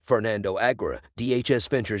Fernando Aguirre, DHS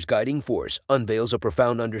Ventures' guiding force, unveils a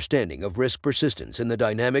profound understanding of risk persistence in the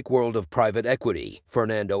dynamic world of private equity.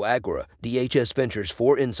 Fernando Aguirre, DHS Ventures'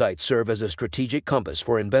 4 insights serve as a strategic compass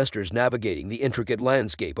for investors navigating the intricate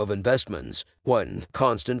landscape of investments. 1.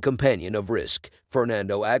 Constant companion of risk.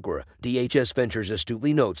 Fernando Aguirre, DHS Ventures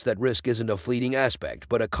astutely notes that risk isn't a fleeting aspect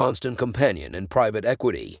but a constant companion in private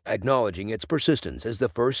equity, acknowledging its persistence as the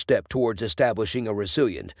first step towards establishing a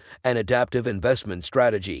resilient and adaptive investment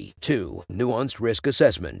strategy. 2. Nuanced risk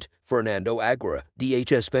assessment. Fernando Aguirre,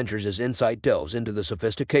 DHS Ventures' insight delves into the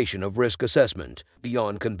sophistication of risk assessment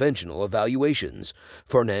beyond conventional evaluations.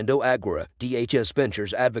 Fernando Aguirre, DHS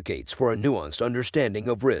Ventures advocates for a nuanced understanding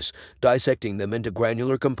of risk, dissecting them into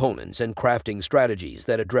granular components and crafting strategies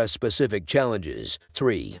that address specific challenges.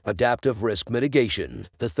 3. Adaptive risk mitigation.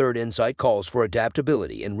 The third insight calls for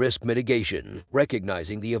adaptability in risk mitigation.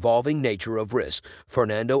 Recognizing the evolving nature of risk,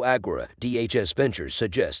 Fernando Aguirre, DHS Ventures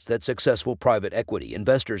suggests that successful private equity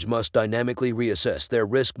investors must dynamically reassess their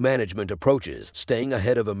risk management approaches, staying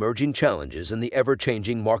ahead of emerging challenges in the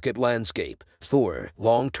ever-changing market landscape. 4.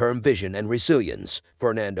 Long-term vision and resilience.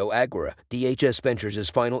 Fernando Aguirre, DHS Ventures'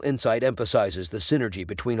 final insight emphasizes the synergy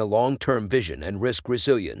between a long-term vision and risk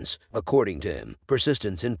resilience. According to him,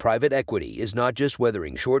 persistence in private equity is not just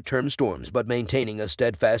weathering short-term storms but maintaining a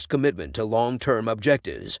steadfast commitment to long-term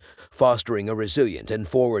objectives, fostering a resilient and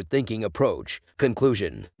forward-thinking approach.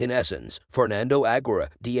 Conclusion. In essence, Fernando Aguirre,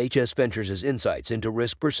 DHS Ventures' insights into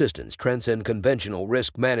risk persistence transcend conventional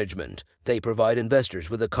risk management. They provide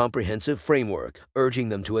investors with a comprehensive framework, urging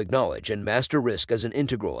them to acknowledge and master risk as an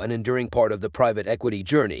integral and enduring part of the private equity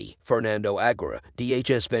journey. Fernando Aguirre,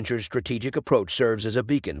 DHS Ventures' strategic approach serves as a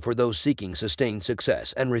beacon for those seeking sustained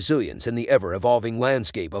success and resilience in the ever-evolving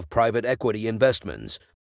landscape of private equity investments.